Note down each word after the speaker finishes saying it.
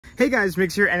Hey guys,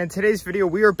 Mix here, and in today's video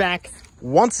we are back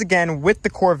once again with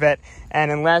the Corvette. And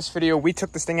in last video we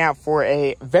took this thing out for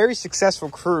a very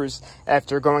successful cruise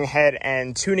after going ahead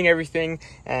and tuning everything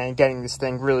and getting this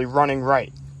thing really running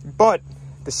right. But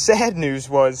the sad news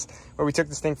was when we took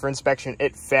this thing for inspection,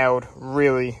 it failed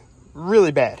really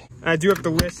bad. And I do have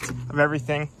the list of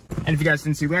everything, and if you guys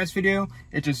didn't see last video,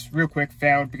 it just real quick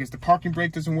failed because the parking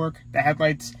brake doesn't work, the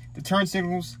headlights, the turn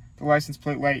signals, the license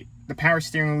plate light, the power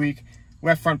steering leak,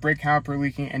 left front brake caliper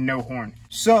leaking, and no horn.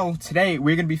 So today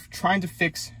we're going to be trying to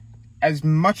fix as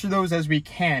much of those as we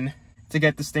can to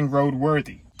get this thing road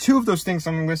worthy. Two of those things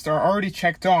on the list are already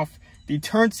checked off. The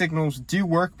turn signals do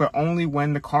work, but only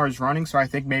when the car is running, so I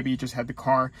think maybe you just had the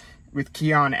car with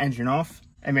key on, engine off,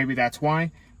 and maybe that's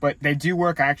why. But they do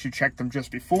work. I actually checked them just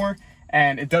before,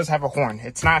 and it does have a horn.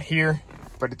 It's not here,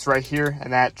 but it's right here,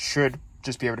 and that should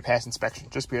just be able to pass inspection,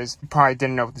 just because you probably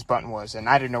didn't know what this button was, and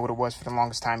I didn't know what it was for the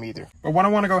longest time either. But what I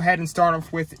want to go ahead and start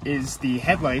off with is the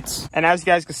headlights. And as you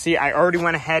guys can see, I already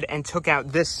went ahead and took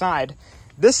out this side.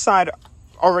 This side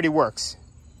already works.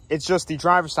 It's just the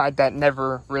driver's side that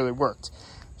never really worked.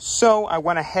 So I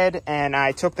went ahead and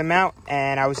I took them out,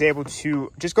 and I was able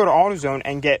to just go to AutoZone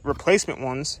and get replacement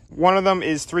ones. One of them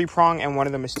is 3-prong and one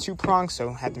of them is 2-prong,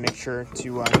 so I had to make sure to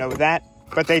know that.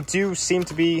 But they do seem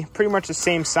to be pretty much the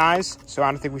same size, so I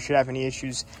don't think we should have any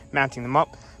issues mounting them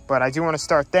up. But I do want to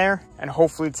start there, and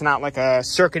hopefully it's not like a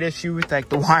circuit issue with like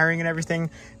the wiring and everything.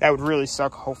 That would really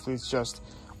suck. Hopefully it's just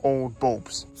old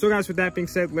bulbs. So guys, with that being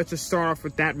said, let's just start off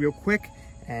with that real quick,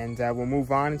 and we'll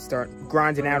move on and start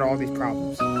grinding out all these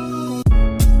problems.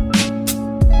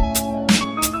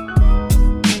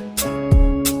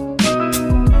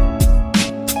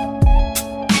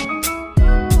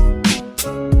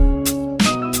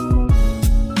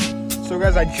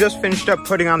 Guys, I just finished up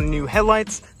putting on the new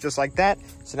headlights, just like that.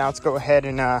 So now let's go ahead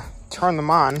and turn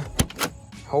them on.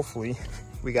 Hopefully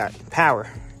we got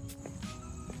power.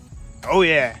 Oh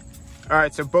yeah. All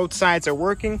right, so both sides are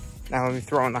working. Now let me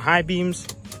throw on the high beams.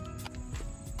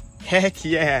 Heck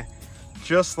yeah,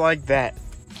 just like that.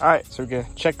 All right, so we're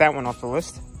gonna check that one off the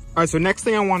list. All right, so next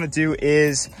thing I want to do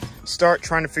is start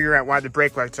trying to figure out why the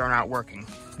brake lights are not working.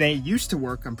 They used to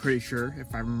work, I'm pretty sure,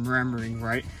 if I'm remembering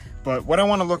right. But what I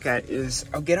want to look at is,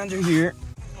 I'll get under here,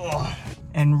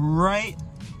 and right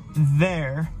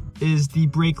there is the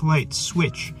brake light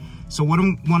switch. So what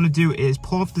I want to do is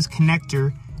pull off this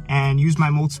connector and use my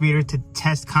multimeter to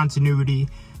test continuity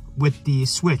with the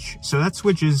switch. So that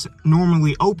switch is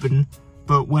normally open,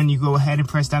 but when you go ahead and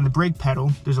press down the brake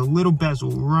pedal, there's a little bezel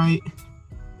right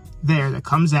there that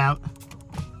comes out.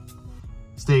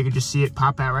 So you can just see it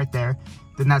pop out right there.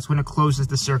 Then that's when it closes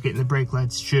the circuit and the brake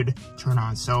lights should turn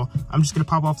on. So I'm just gonna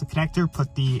pop off the connector,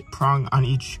 put the prong on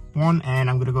each one, and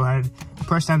I'm gonna go ahead and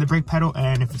press down the brake pedal,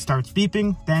 and if it starts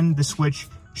beeping, then the switch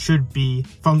should be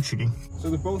functioning. So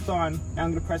they're both on. Now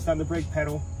I'm gonna press down the brake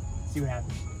pedal, see what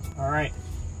happens. All right.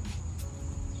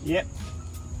 Yep,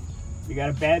 we got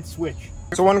a bad switch.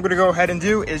 So what I'm gonna go ahead and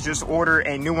do is just order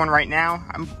a new one right now.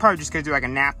 I'm probably just gonna do like a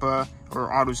Napa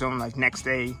or AutoZone like next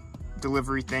day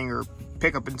delivery thing, or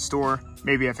pick up in store,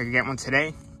 maybe if I could get one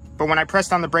today. But when I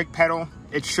pressed on the brake pedal,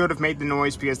 it should have made the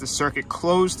noise because the circuit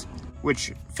closed,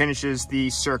 which finishes the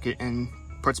circuit and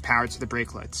puts power to the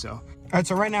brake lights. So, all right,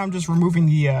 so right now I'm just removing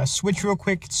the switch real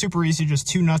quick. It's super easy, just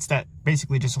 2 nuts that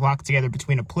basically just lock together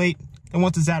between a plate. Then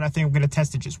once it's out, I think I'm gonna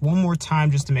test it just one more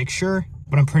time just to make sure,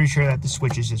 but I'm pretty sure that the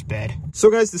switch is just bad. So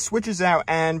guys, the switch is out,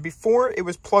 and before it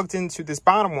was plugged into this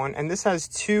bottom one, and this has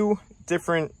 2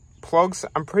 different plugs.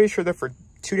 I'm pretty sure they're for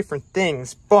 2 different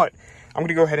things, but I'm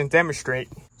gonna go ahead and demonstrate.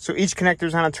 So each connector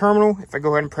is on a terminal. If I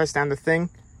go ahead and press down the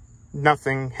thing,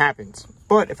 nothing happens.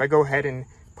 But if I go ahead and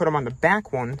put them on the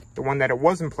back one, the one that it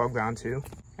wasn't plugged onto,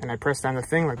 and I press down the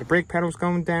thing like the brake pedal's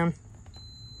going down,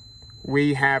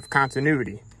 we have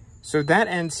continuity. So that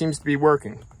end seems to be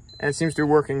working, and it seems to be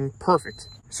working perfect.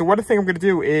 So what I think I'm gonna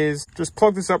do is just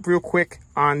plug this up real quick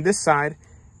on this side,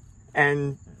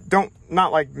 and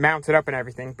not like mount it up and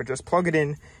everything, but just plug it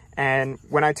in. And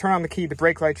when I turn on the key, the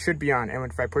brake light should be on.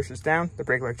 And if I push this down, the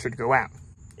brake light should go out,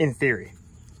 in theory,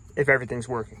 if everything's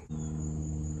working.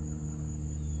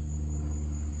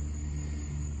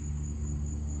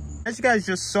 As you guys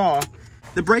just saw,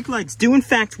 the brake lights do in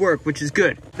fact work, which is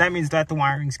good. That means that the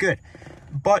wiring's good.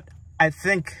 But I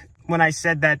think when I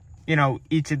said that, you know,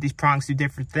 each of these prongs do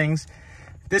different things,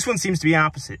 this one seems to be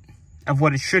opposite of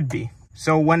what it should be.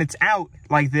 So when it's out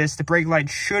like this, the brake light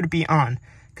should be on,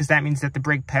 because that means that the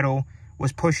brake pedal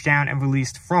was pushed down and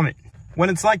released from it. When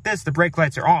it's like this, the brake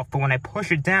lights are off, but when I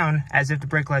push it down as if the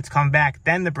brake lights come back,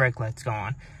 then the brake lights go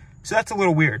on. So that's a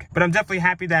little weird, but I'm definitely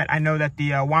happy that I know that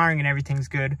the wiring and everything's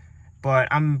good, but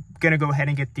I'm gonna go ahead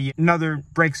and get another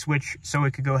brake switch so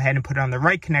it could go ahead and put it on the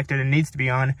right connector that it needs to be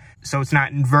on, so it's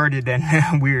not inverted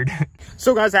and weird.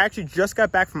 So guys, I actually just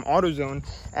got back from AutoZone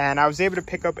and I was able to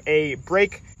pick up a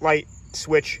brake light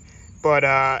switch, but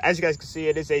as you guys can see,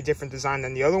 it is a different design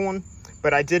than the other one.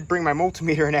 But I did bring my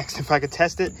multimeter and asked if I could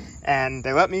test it, and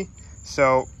they let me.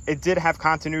 So it did have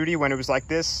continuity when it was like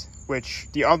this, which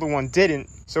the other one didn't.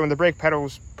 So when the brake pedal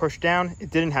was pushed down, it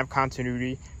didn't have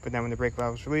continuity, but then when the brake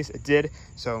valve was released, it did.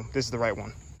 So this is the right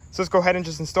one. So let's go ahead and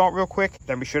just install it real quick,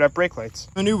 then we should have brake lights.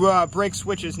 The new brake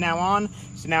switch is now on,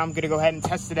 so now I'm gonna go ahead and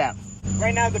test it out.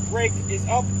 Right now the brake is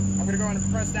up. I'm gonna go ahead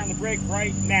and press down the brake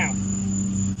right now.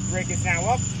 Brake is now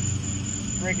up,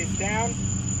 brake is down,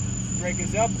 brake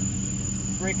is up,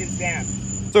 brake is down.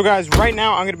 So guys, right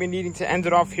now I'm gonna be needing to end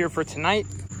it off here for tonight.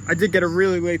 I did get a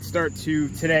really late start to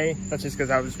today. That's just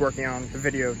because I was working on the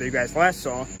video that you guys last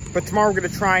saw. But tomorrow we're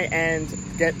gonna try and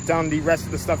get done the rest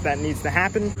of the stuff that needs to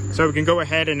happen, so we can go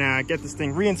ahead and get this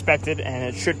thing re-inspected, and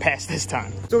it should pass this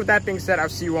time. So with that being said, I'll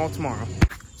see you all tomorrow.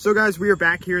 So guys, we are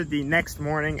back here the next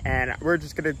morning, and we're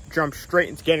just gonna jump straight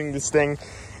into getting this thing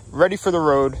ready for the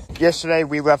road. Yesterday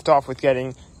we left off with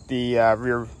getting the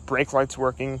rear brake lights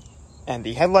working and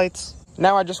the headlights.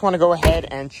 Now I just want to go ahead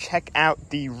and check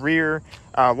out the rear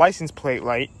license plate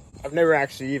light. I've never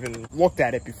actually even looked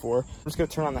at it before. I'm just going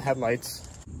to turn on the headlights,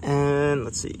 and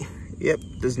let's see. Yep,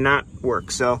 does not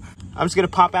work. So I'm just going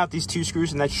to pop out these two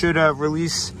screws, and that should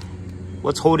release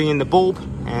what's holding in the bulb,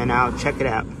 and I'll check it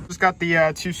out. Just got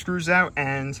the two screws out,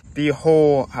 and the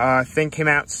whole thing came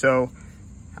out, so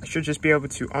I should just be able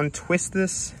to untwist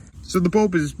this. So the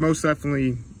bulb is most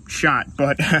definitely shot,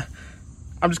 but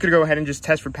I'm just gonna go ahead and just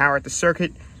test for power at the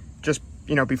circuit, just,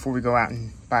 you know, before we go out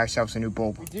and buy ourselves a new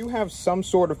bulb. We do have some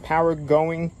sort of power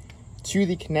going to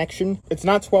the connection. It's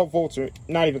not 12 volts, or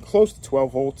not even close to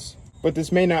 12 volts, but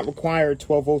this may not require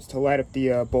 12 volts to light up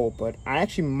the bulb. But I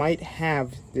actually might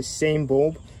have the same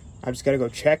bulb. I just gotta go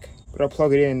check, but I'll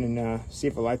plug it in and see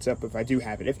if it lights up if I do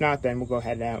have it. If not, then we'll go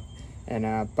ahead out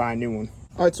and buy a new one.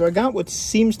 All right, so I got what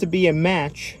seems to be a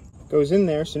match. Goes in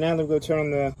there, so now we'll go turn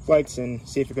on the lights and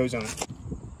see if it goes on.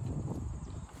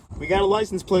 We got a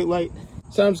license plate light.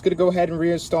 So I'm just gonna go ahead and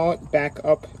reinstall it back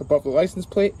up above the license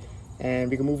plate,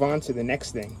 and we can move on to the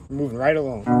next thing. We're moving right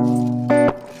along.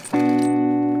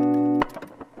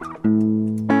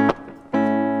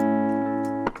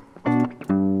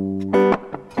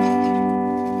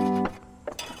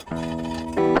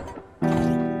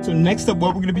 So next up,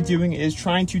 what we're gonna be doing is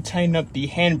trying to tighten up the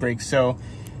handbrake. So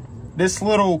this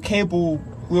little cable,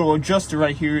 little adjuster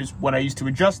right here is what I use to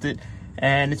adjust it.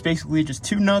 And it's basically just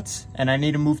two nuts, and I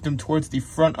need to move them towards the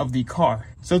front of the car.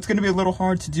 So it's gonna be a little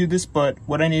hard to do this, but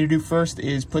what I need to do first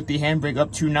is put the handbrake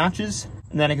up 2 notches,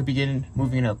 and then I can begin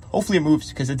moving it up. Hopefully it moves,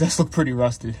 because it does look pretty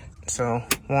rusted. So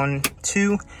 1,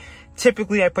 2.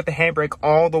 Typically I put the handbrake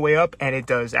all the way up, and it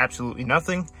does absolutely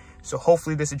nothing. So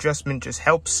hopefully this adjustment just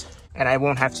helps, and I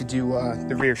won't have to do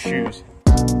the rear shoes.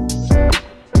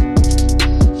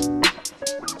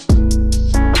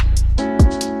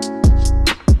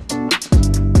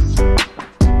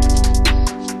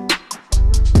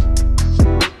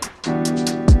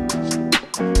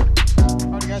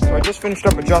 Finished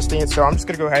up adjusting it, so I'm just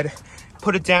gonna go ahead and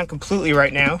put it down completely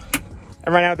right now.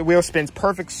 And right now the wheel spins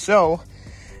perfect. So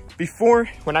before,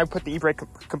 when I put the e-brake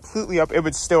completely up, it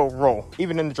would still roll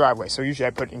even in the driveway, so usually I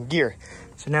put it in gear.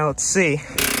 So now let's see.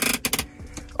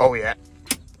 Oh yeah,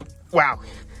 wow,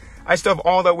 I still have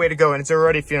all that way to go, and it's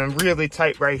already feeling really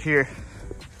tight right here.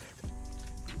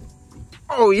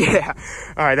 Oh yeah,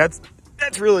 all right, that's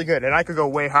really good, and I could go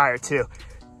way higher too.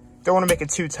 Don't want to make it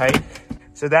too tight.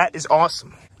 So that is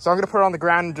awesome. So I'm gonna put it on the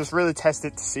ground and just really test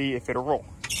it to see if it'll roll.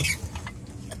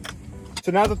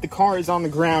 So now that the car is on the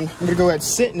ground, I'm gonna go ahead and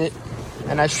sit in it,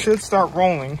 and I should start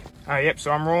rolling. All right, yep, so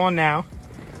I'm rolling now.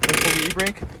 Pull the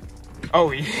e-brake.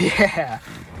 Oh yeah,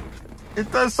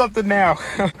 it does something now.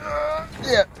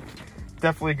 Yeah,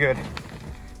 definitely good.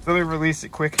 Let me release it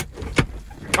quick.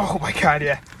 Oh my God,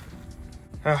 yeah.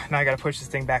 Now I gotta push this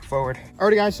thing back forward.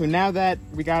 Alrighty guys, so now that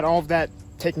we got all of that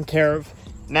taken care of,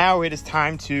 now it is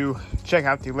time to check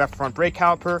out the left front brake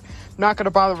caliper. Not going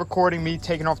to bother recording me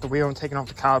taking off the wheel and taking off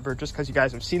the caliper, just because you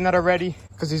guys have seen that already,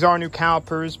 because these are new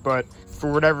calipers. But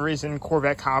for whatever reason,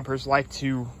 Corvette calipers like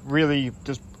to really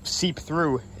just seep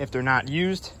through if they're not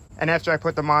used. And after I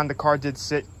put them on, the car did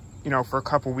sit, you know, for a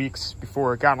couple weeks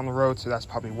before it got on the road, so that's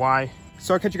probably why.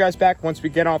 So I'll catch you guys back once we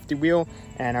get off the wheel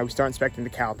and we start inspecting the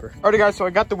caliper. Alright guys, so I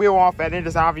got the wheel off, and it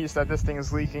is obvious that this thing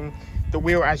is leaking. The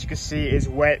wheel, as you can see, is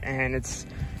wet, and it's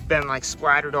been like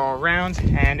splattered all around.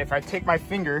 And if I take my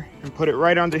finger and put it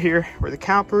right under here where the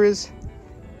caliper is,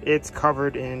 it's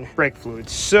covered in brake fluid.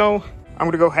 So I'm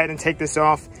gonna go ahead and take this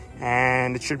off,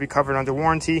 and it should be covered under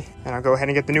warranty, and I'll go ahead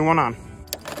and get the new one on.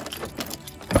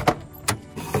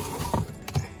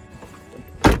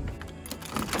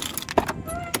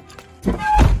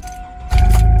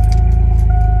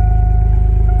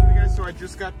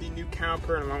 Just got the new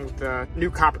caliper along with the new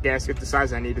copper gasket. The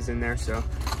size I need is in there, so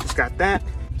just got that.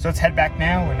 So let's head back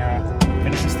now and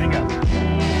finish this thing up. So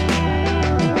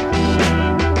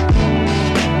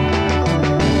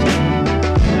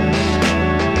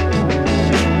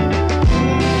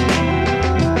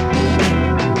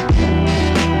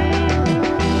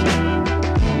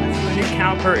the new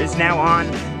caliper is now on.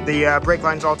 The brake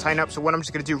line's all tightened up, so what I'm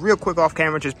just gonna do real quick off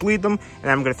camera, just bleed them,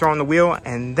 and I'm gonna throw on the wheel,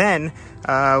 and then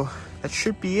that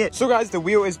should be it. So guys, the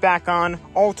wheel is back on,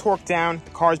 all torqued down, the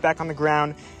car's back on the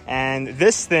ground, and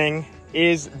this thing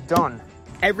is done.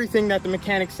 Everything that the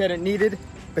mechanic said it needed,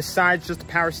 besides just the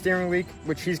power steering leak,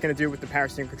 which he's gonna do with the power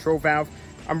steering control valve.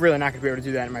 I'm really not gonna be able to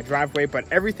do that in my driveway, but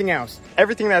everything else,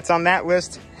 everything that's on that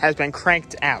list has been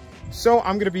cranked out. So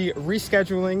I'm gonna be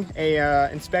rescheduling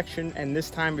a inspection, and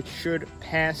this time it should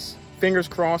pass. Fingers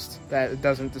crossed that it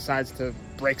doesn't decide to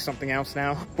break something else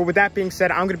now. But with that being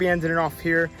said, I'm gonna be ending it off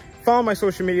here. Follow my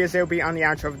social medias, they'll be on the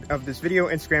outro of this video.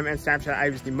 Instagram and Snapchat I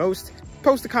use the most.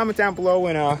 Post a comment down below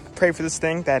and pray for this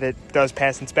thing that it does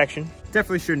pass inspection.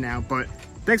 Definitely should now, but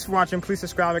thanks for watching. Please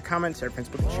subscribe, comment, share,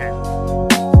 friends with the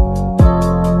channel.